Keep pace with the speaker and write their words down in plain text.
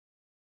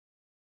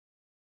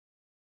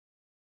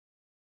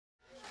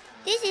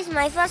This is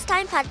my first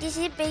time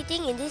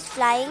participating in this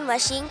flying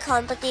machine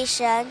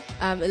competition.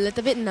 I'm a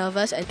little bit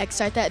nervous and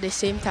excited at the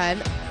same time.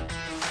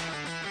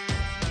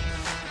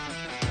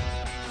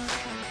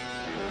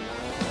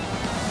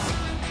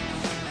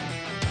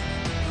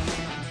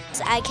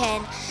 I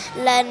can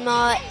learn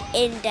more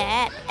in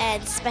depth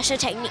and special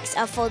techniques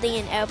of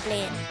folding an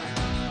airplane.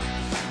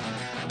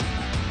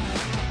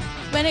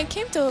 When it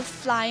came to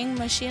flying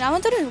machine, I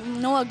wanted to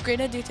know a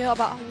greater detail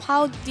about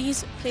how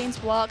these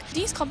planes work.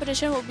 This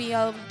competition will be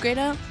a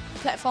greater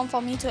platform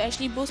for me to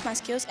actually boost my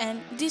skills, and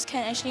this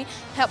can actually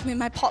help with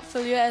my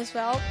portfolio as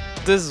well.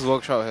 This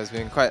workshop has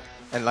been quite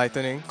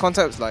enlightening.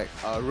 Concepts like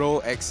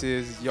roll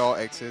axis, yaw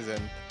axis and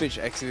pitch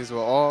axis were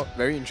all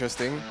very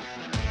interesting.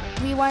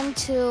 We want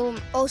to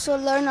also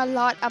learn a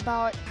lot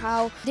about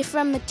how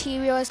different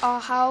materials or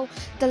how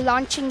the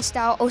launching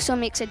style also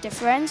makes a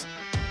difference.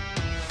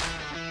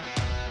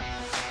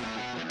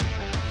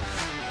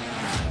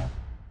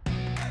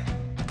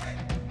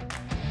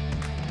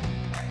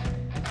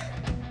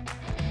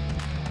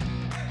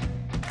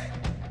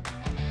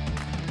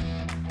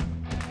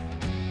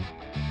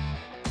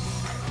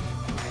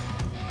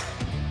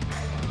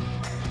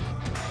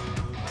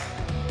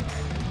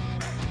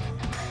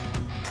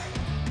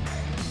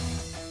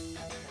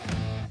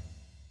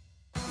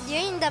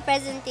 During the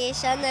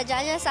presentation, the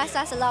judges asked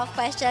us a lot of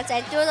questions,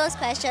 and through those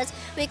questions,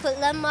 we could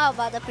learn more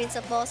about the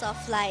principles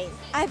of flying.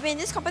 I've been in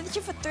this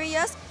competition for 3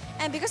 years,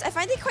 and because I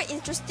find it quite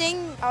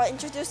interesting, I'll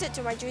introduce it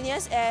to my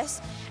juniors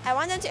as I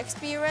want them to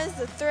experience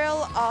the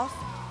thrill of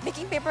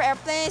making paper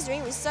airplanes,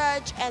 doing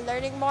research, and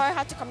learning more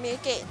how to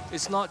communicate.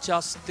 It's not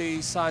just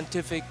the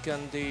scientific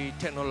and the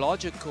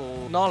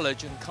technological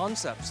knowledge and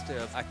concepts they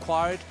have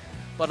acquired,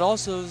 but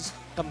also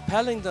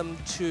compelling them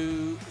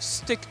to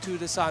stick to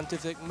the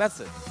scientific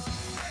method.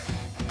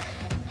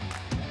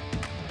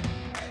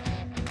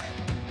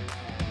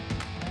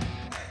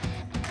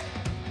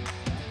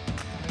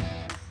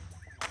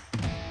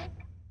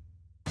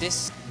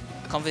 This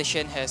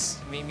competition has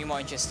made me more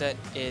interested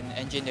in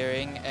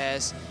engineering,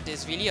 as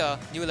it's really a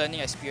new learning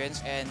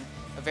experience and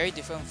very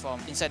different from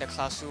inside the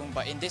classroom,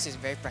 but in this it's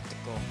very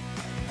practical.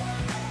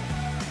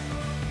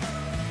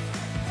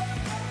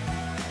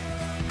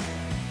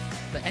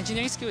 The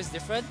engineering skill is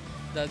different,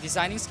 the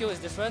designing skill is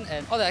different,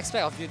 and all the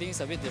aspect of building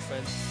is a bit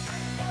different.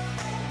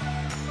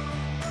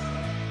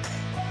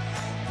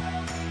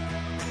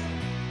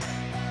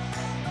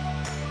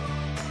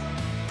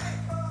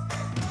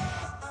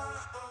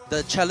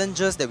 The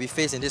challenges that we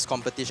face in this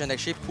competition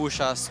actually push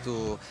us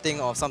to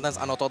think of sometimes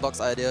unorthodox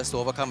ideas to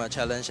overcome a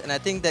challenge, and I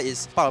think that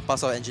is part and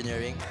parcel of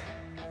engineering.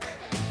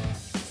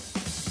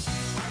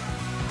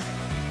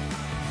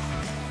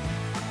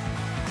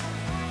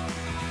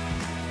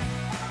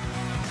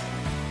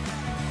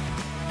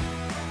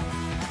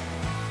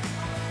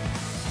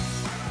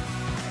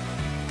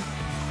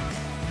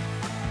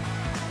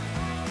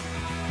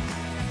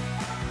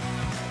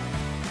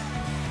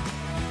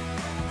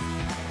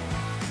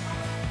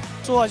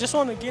 So I just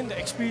want to gain the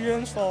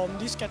experience from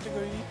this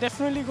category.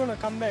 Definitely going to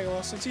come back. It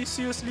was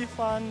seriously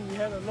fun. We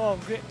had a lot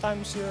of great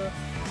times here.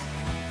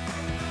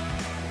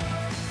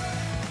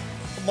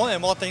 More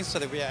and more things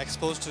that we are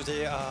exposed to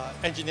today are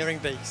engineering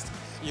based.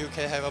 You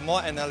can have a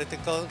more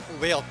analytical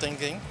way of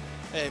thinking,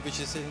 which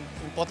is an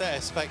important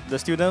aspect. The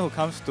student who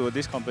comes to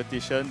this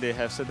competition, they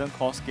have certain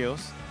core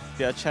skills.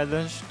 They are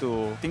challenged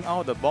to think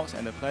out of the box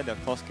and apply their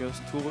core skills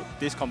to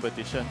this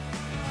competition.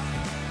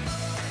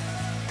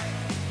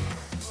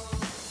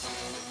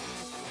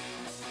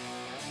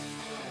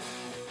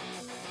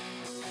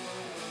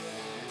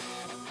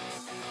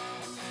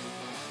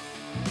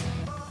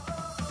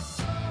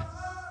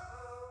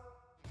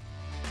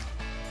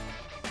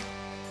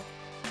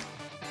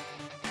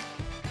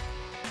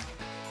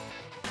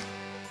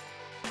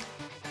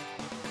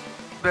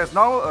 There's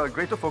now a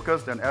greater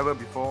focus than ever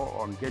before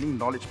on gaining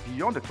knowledge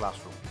beyond the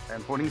classroom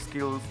and honing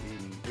skills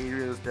in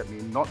areas that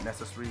may not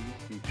necessarily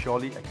be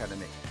purely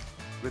academic.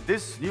 With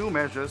these new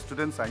measures,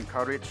 students are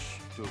encouraged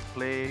to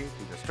play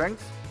to their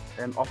strengths,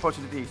 and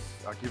opportunities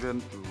are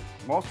given to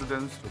more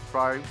students to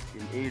thrive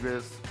in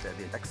areas that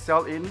they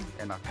excel in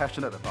and are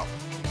passionate about.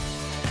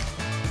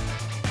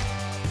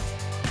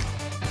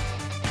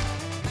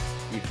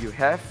 If you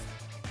have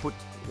put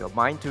your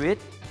mind to it,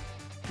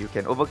 you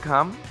can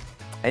overcome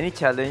any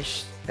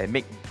challenge and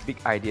make big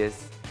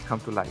ideas come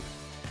to life.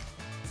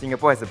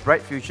 Singapore has a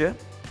bright future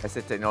as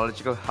a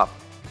technological hub,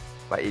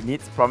 but it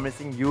needs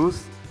promising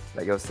youth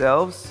like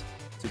yourselves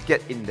to get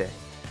in there.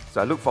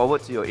 So I look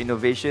forward to your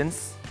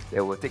innovations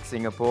that will take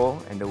Singapore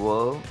and the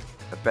world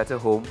a better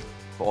home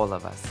for all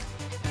of us.